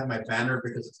and I have my banner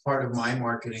because it's part of my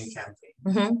marketing campaign.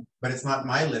 Mhm. But it's not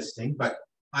my listing, but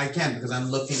I can because I'm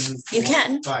looking. You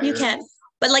can, you buyers. can.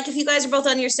 But like if you guys are both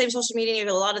on your same social media and you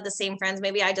have a lot of the same friends,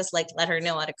 maybe I just like let her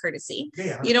know out of courtesy.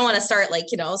 Yeah. You don't want to start like,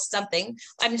 something.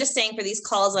 I'm just saying for these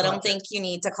calls, I don't Gotcha. think you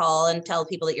need to call and tell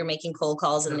people that you're making cold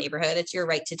calls in the neighborhood. It's your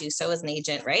right to do so as an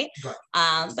agent, right?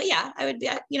 But yeah, I would be,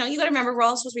 you got to remember we're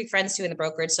all supposed to be friends too in the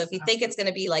brokerage. So if you think it's going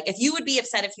to be like, if you would be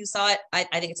upset if you saw it, I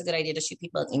think it's a good idea to shoot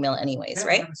people an email anyways,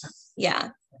 right? 100%. Yeah.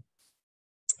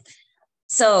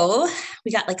 So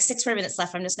we got like 6 more minutes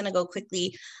left. I'm just going to go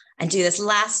quickly and do this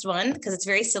last one because it's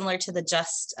very similar to the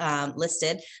just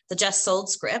listed, the just sold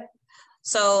script.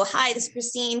 So, hi, this is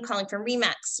Christine calling from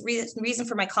Remax. Reason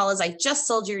for my call is I just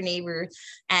sold your neighbor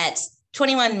at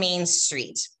 21 Main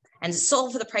Street and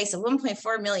sold for the price of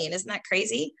 1.4 million. Isn't that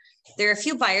crazy? There are a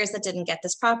few buyers that didn't get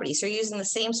this property. So you're using the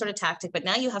same sort of tactic, but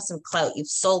now you have some clout. You've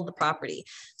sold the property.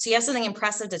 So you have something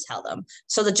impressive to tell them.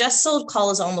 So the just sold call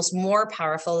is almost more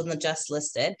powerful than the just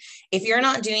listed. If you're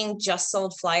not doing just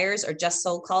sold flyers or just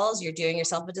sold calls, you're doing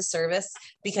yourself a disservice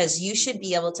because you should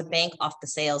be able to bank off the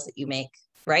sales that you make.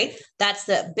 Right? That's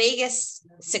the biggest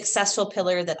successful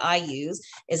pillar that I use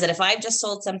is that if I've just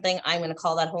sold something, I'm going to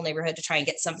call that whole neighborhood to try and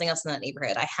get something else in that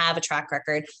neighborhood. I have a track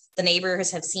record. The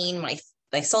neighbors have seen my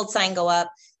sold sign go up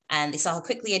and they saw how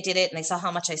quickly I did it and they saw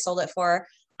how much I sold it for.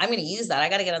 I'm going to use that. I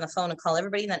got to get on the phone and call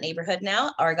everybody in that neighborhood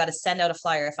now, or I got to send out a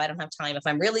flyer if I don't have time. If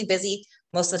I'm really busy,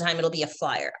 most of the time it'll be a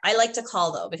flyer. I like to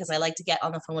call though, because I like to get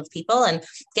on the phone with people and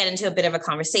get into a bit of a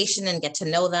conversation and get to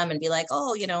know them and be like,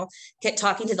 oh, get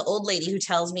talking to the old lady who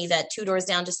tells me that 2 doors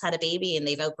down just had a baby and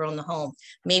they've outgrown the home.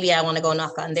 Maybe I want to go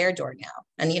knock on their door now.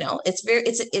 And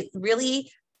it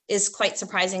really is quite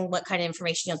surprising what kind of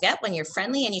information you'll get when you're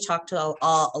friendly and you talk to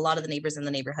a lot of the neighbors in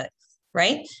the neighborhood,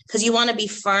 right? Because you want to be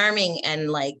farming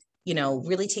and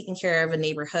really taking care of a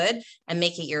neighborhood and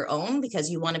make it your own because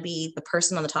you want to be the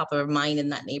person on the top of their mind in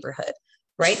that neighborhood,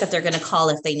 right? That they're going to call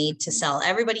if they need to sell.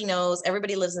 Everybody knows,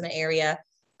 everybody lives in an area.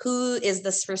 Who is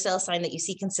this for sale sign that you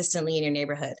see consistently in your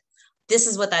neighborhood? This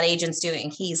is what that agent's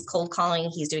doing. He's cold calling,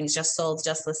 he's doing just sold,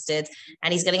 just listed,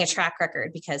 and he's getting a track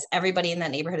record because everybody in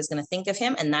that neighborhood is going to think of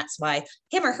him. And that's why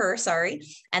him or her,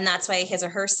 and that's why his or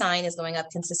her sign is going up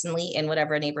consistently in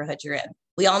whatever neighborhood you're in.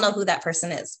 We all know who that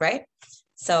person is, right?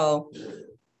 So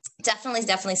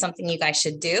definitely something you guys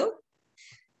should do.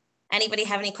 Anybody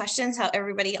have any questions? How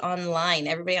everybody online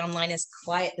is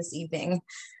quiet this evening.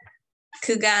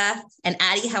 Kuga and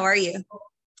Addie, how are you?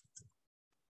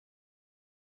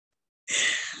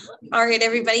 All right,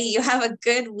 everybody, you have a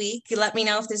good week. You let me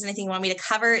know if there's anything you want me to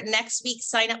cover. Next week,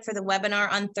 sign up for the webinar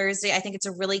on Thursday. I think it's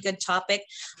a really good topic.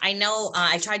 I know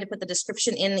I tried to put the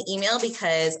description in the email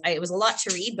because it was a lot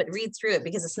to read, but read through it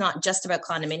because it's not just about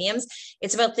condominiums.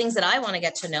 It's about things that I want to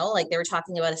get to know. Like they were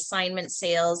talking about assignment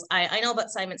sales. I know about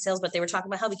assignment sales, but they were talking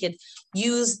about how we could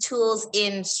use tools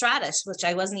in Stratus, which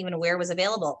I wasn't even aware was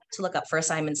available to look up for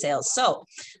assignment sales. So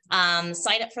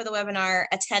sign up for the webinar,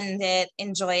 attend it,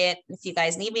 enjoy it. If you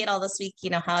guys need me at all this week, you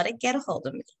know how to get a hold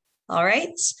of me. All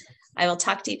right. I will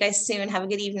talk to you guys soon. Have a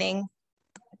good evening.